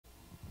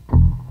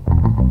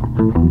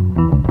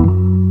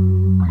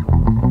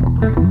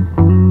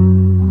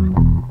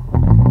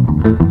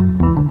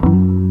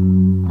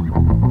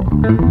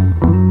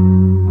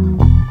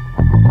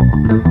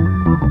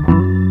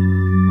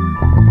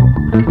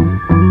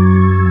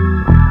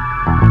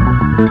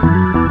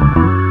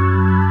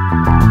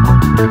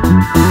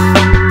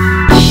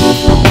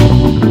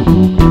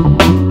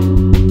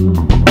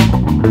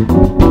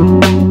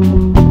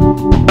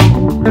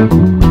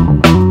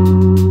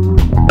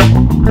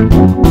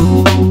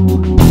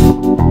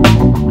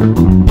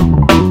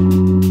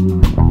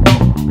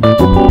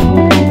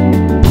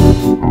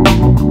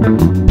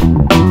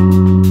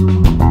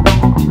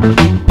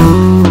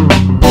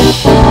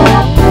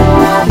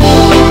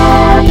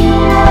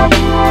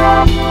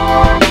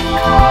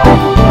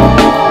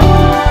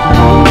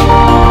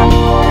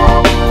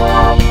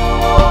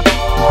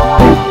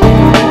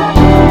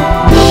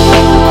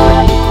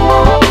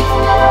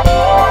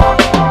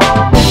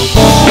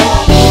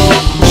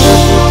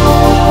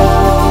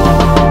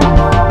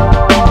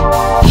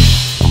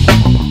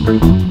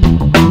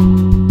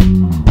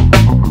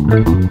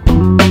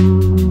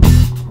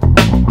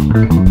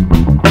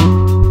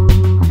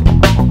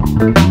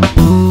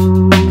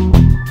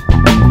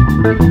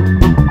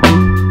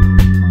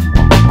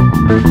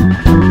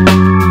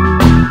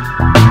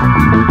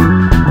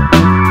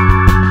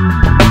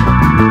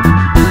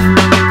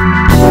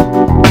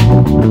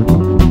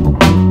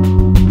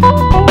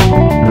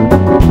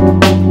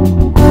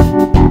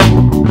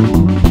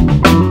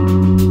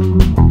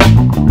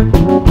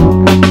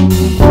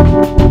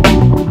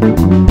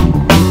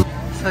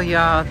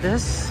Y'all,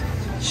 this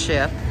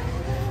ship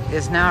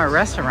is now a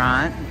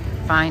restaurant,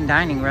 fine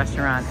dining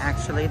restaurant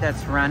actually,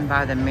 that's run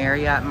by the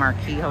Marriott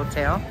Marquis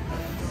Hotel.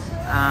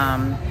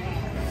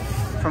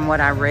 From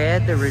what I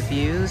read, the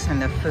reviews and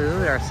the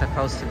food are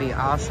supposed to be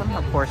awesome.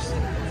 Of course,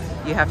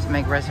 you have to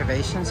make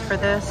reservations for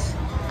this,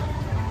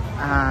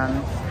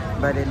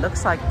 but it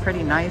looks like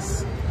pretty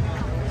nice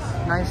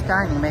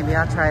dining. Maybe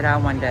I'll try it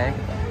out one day.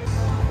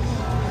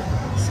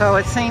 So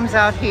it seems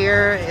out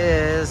here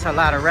is a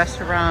lot of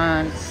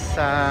restaurants,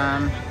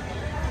 some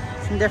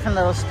different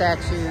little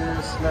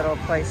statues, little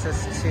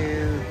places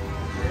to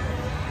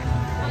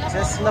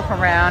just look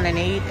around and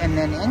eat. And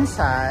then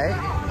inside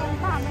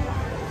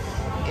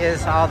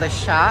is all the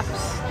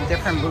shops,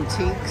 different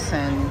boutiques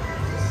and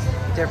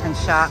different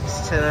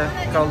shops to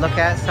go look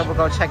at. So we'll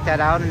go check that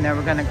out, and then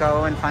we're gonna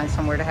go and find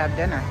somewhere to have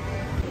dinner.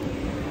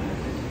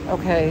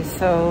 Okay,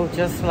 so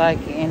just like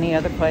any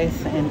other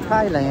place in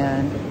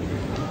Thailand,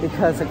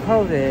 because of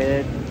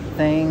COVID,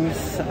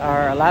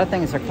 a lot of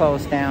things are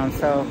closed down.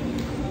 So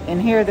in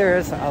here,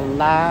 there's a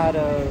lot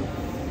of,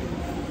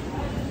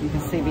 you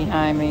can see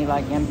behind me,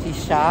 like empty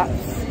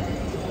shops.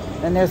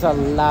 And there's a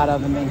lot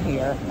of them in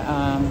here.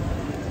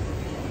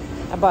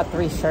 I bought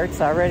 3 shirts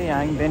already.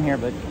 I ain't been here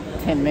but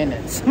 10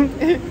 minutes.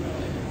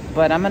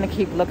 But I'm gonna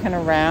keep looking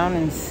around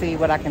and see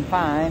what I can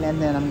find,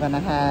 and then I'm gonna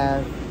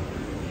have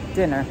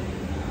dinner.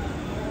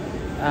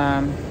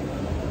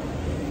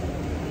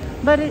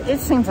 But it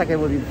seems like it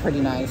would be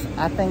pretty nice.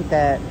 I think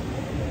that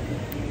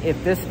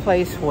if this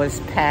place was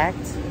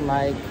packed,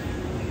 like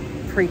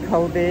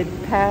pre-COVID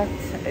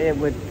packed, it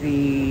would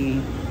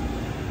be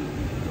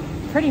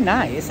pretty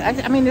nice.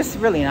 I mean, it's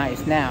really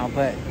nice now,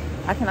 but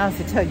I can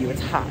honestly tell you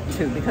it's hot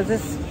too, because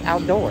it's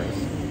outdoors.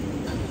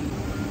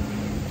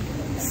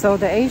 So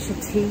the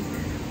Asiatique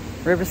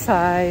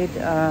Riverside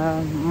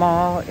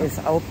Mall is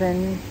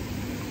open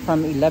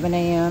from 11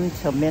 a.m.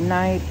 till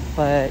midnight,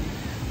 but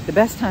the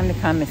best time to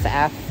come is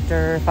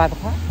after 5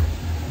 o'clock.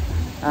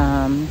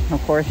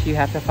 Of course, you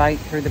have to fight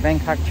through the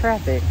Bangkok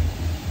traffic.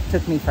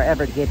 Took me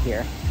forever to get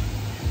here.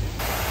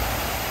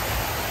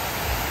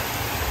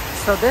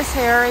 So this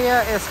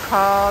area is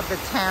called the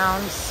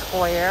Town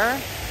Square.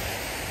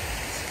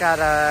 It's got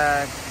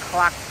a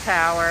clock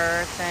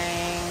tower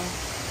thing.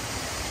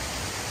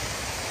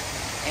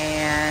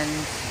 And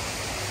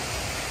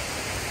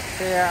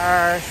there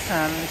are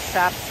some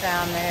shops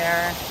down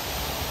there.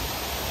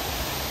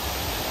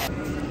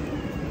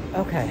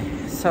 Okay,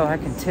 so I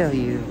can tell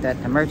you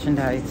that the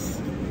merchandise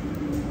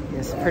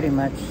is pretty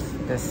much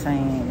the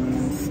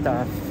same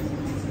stuff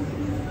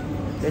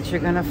that you're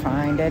gonna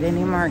find at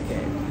any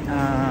market.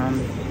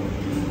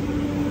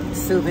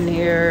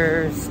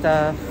 Souvenir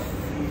stuff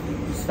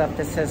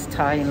that says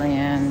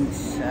Thailand,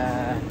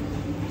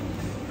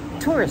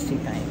 touristy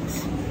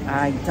things.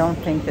 I don't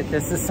think that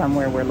this is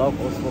somewhere where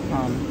locals will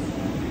come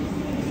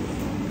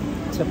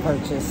to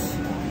purchase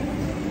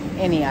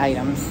any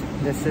items.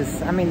 This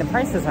is, I mean, the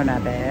prices are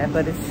not bad,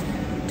 but it's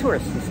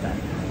touristy stuff.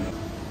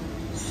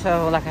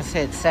 So like I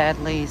said,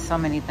 sadly, so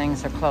many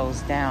things are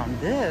closed down.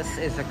 This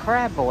is a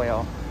crab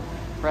boil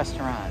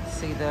restaurant.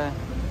 See the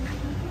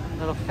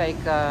little fake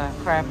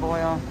crab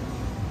boil?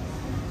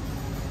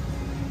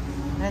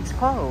 And it's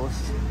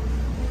closed.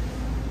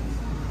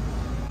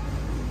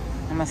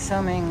 I'm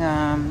assuming,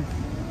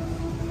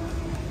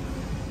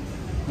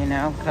 you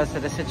know, because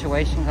of the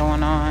situation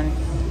going on,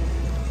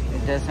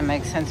 it doesn't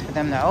make sense for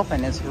them to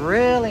open. There's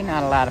really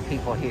not a lot of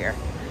people here.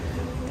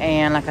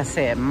 And like I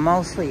said,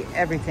 mostly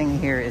everything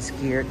here is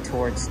geared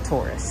towards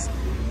tourists.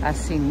 I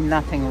see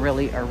nothing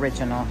really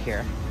original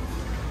here.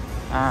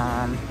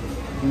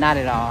 Not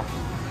at all.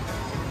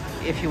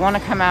 If you want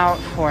to come out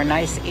for a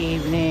nice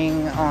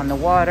evening on the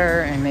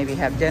water and maybe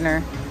have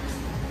dinner,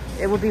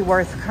 it would be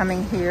worth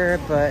coming here,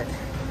 but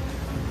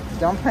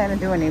don't plan to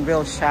do any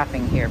real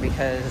shopping here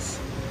because,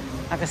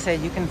 like I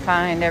said, you can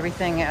find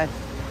everything at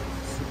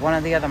one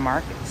of the other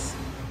markets.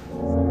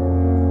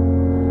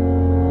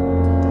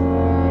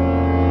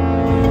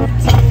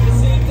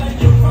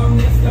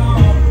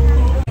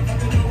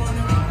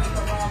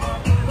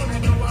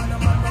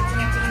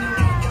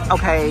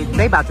 Okay,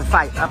 they about to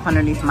fight up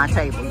underneath my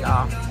table,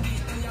 y'all.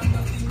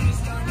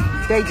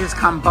 They just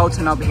come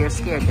bolting over here,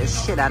 scared the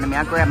shit out of me.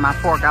 I grabbed my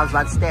fork, I was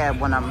about to stab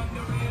one of them.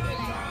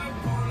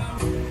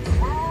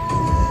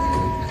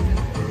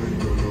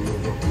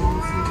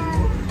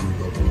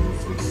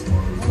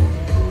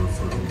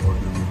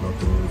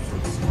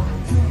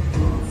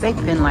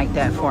 They've been like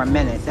that for a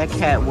minute. That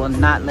cat will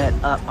not let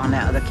up on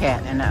that other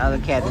cat, and the other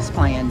cat is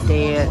playing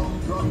dead.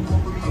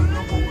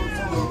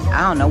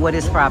 I don't know what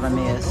his problem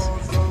is.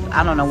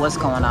 I don't know what's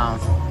going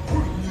on.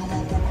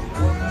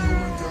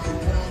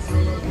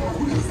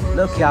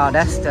 Look, y'all,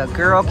 that's the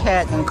girl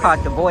cat and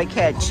caught the boy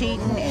cat cheating,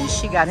 and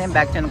she got him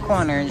back in the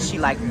corner, and she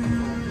like,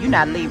 you're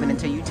not leaving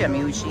until you tell me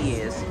who she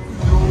is.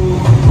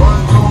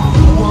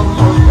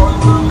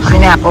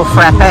 Pineapple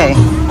frappe.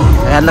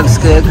 That looks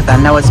good because I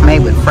know it's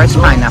made with fresh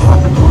pineapple.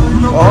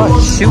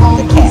 Oh, shoot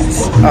the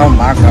cats. Oh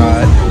my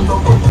God.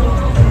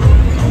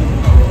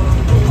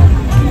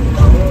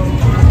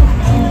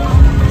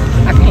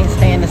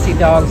 To see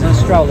dogs in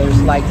strollers,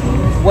 like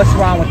what's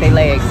wrong with their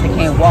legs? They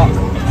can't walk.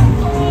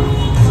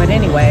 But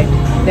anyway,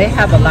 they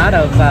have a lot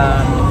of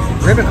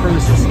river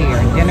cruises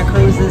here, dinner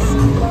cruises,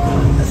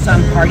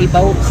 some party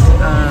boats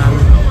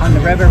on the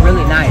river.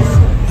 Really nice.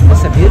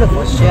 It's a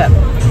beautiful ship.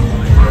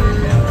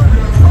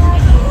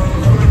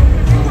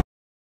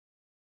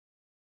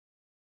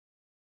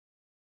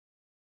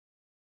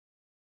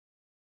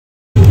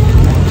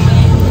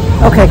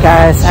 Okay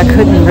guys, I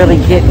couldn't really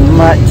get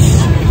much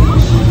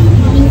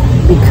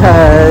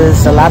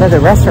because a lot of the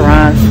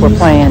restaurants were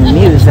playing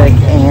music,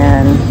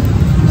 and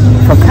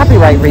for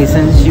copyright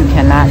reasons you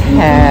cannot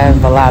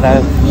have a lot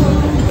of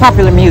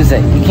popular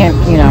music. You can't,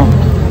 you know,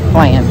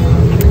 playing.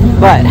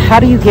 But how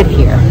do you get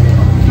here?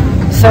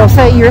 So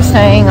say you're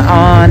staying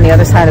on the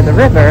other side of the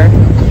river,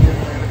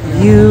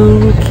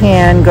 you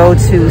can go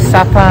to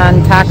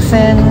Sapan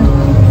Taksin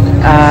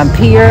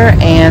Pier,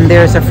 and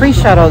there's a free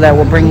shuttle that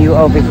will bring you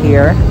over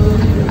here.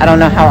 I don't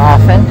know how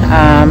often.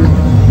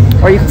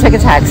 Or you can take a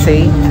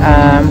taxi,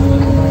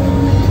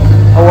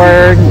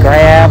 or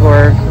grab,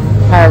 or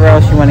however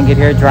else you want to get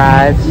here,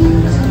 drive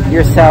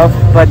yourself.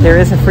 But there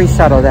is a free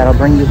shuttle that'll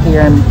bring you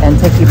here and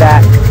take you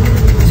back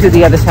to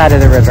the other side of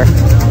the river.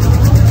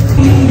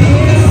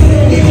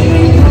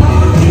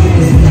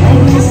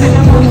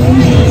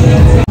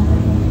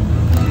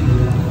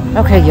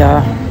 Okay,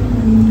 y'all,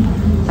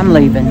 I'm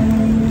leaving.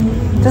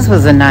 This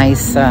was a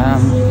nice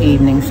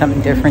evening,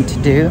 something different to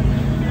do.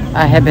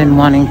 I have been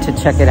wanting to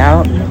check it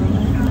out.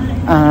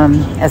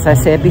 As I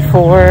said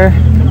before,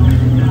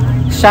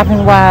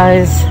 shopping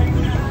wise,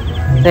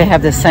 they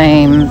have the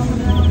same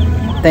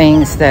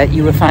things that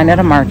you would find at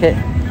a market.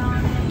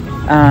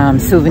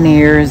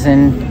 Souvenirs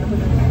and,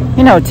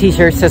 you know,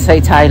 t-shirts that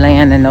say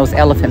Thailand and those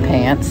elephant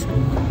pants.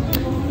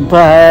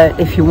 But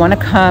if you want to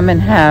come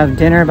and have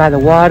dinner by the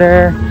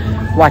water,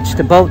 watch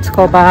the boats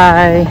go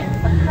by,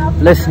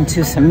 listen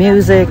to some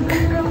music,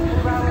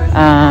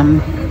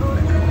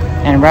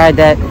 and ride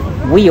that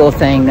wheel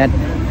thing that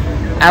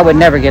I would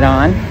never get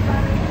on.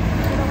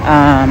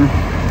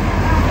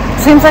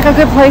 Seems like a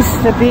good place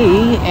to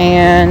be,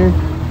 and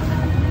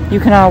you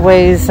can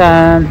always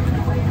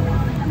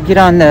get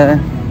on the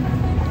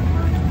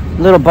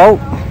little boat,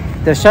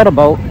 the shuttle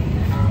boat,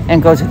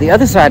 and go to the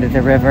other side of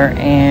the river,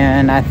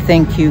 and I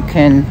think you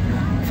can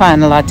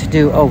find a lot to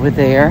do over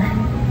there.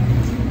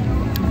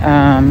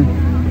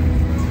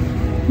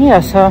 Yeah,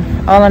 so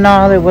all in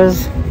all, it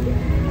was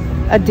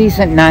a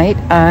decent night.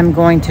 I'm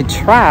going to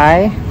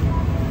try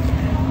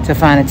to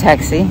find a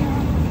taxi.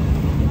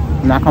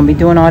 I'm not going to be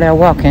doing all that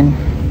walking,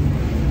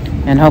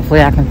 and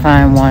hopefully I can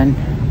find one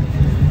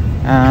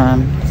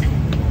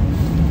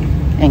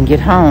and get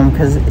home,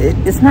 because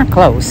it's not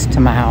close to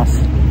my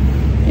house.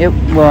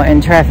 Well,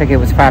 in traffic it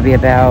was probably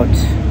about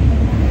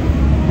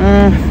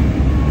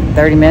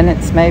 30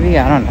 minutes maybe,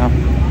 I don't know.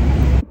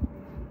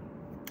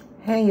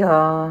 Hey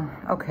y'all,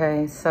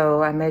 okay,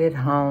 so I made it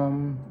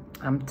home.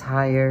 I'm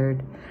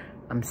tired,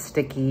 I'm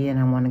sticky, and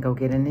I want to go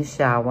get in the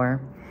shower.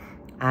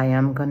 I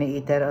am going to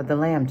eat that other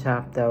lamb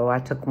chop though. I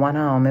took one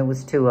home, it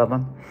was 2 of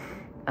them.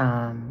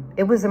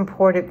 It was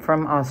imported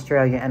from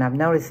Australia, and I've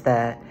noticed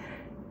that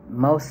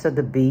most of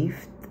the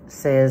beef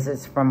says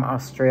it's from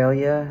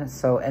Australia,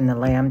 so, and the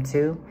lamb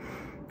too.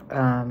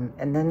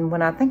 And then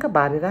when I think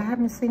about it, I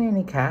haven't seen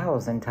any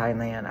cows in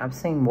Thailand. I've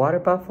seen water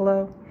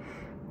buffalo,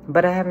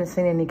 but I haven't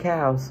seen any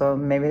cows, so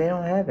maybe they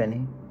don't have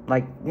any,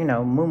 like, you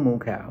know, moo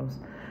cows.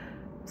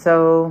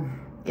 So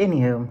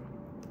anywho,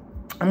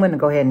 I'm going to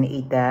go ahead and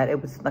eat that.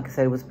 It was, like I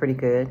said, it was pretty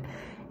good.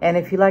 And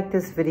if you like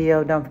this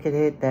video, don't forget to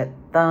hit that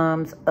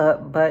thumbs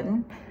up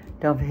button.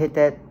 Don't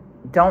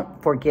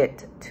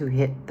forget to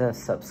hit the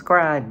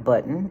subscribe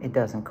button. It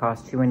doesn't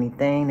cost you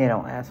anything. They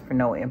don't ask for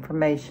no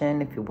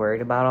information if you're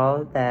worried about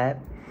all of that.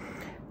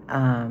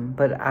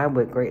 But I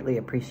would greatly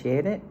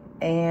appreciate it.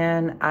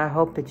 And I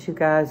hope that you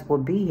guys will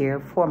be here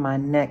for my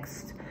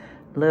next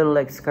little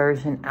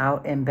excursion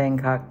out in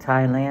Bangkok,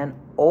 Thailand,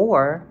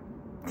 or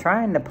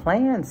trying to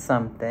plan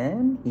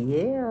something.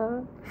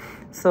 Yeah.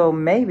 So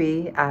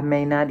maybe I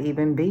may not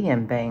even be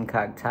in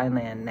Bangkok,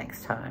 Thailand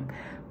next time.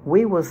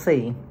 We will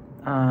see.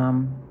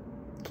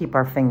 Keep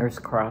our fingers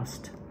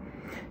crossed.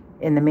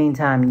 In the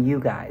meantime, you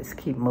guys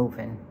keep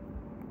moving.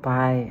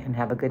 Bye and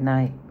have a good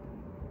night.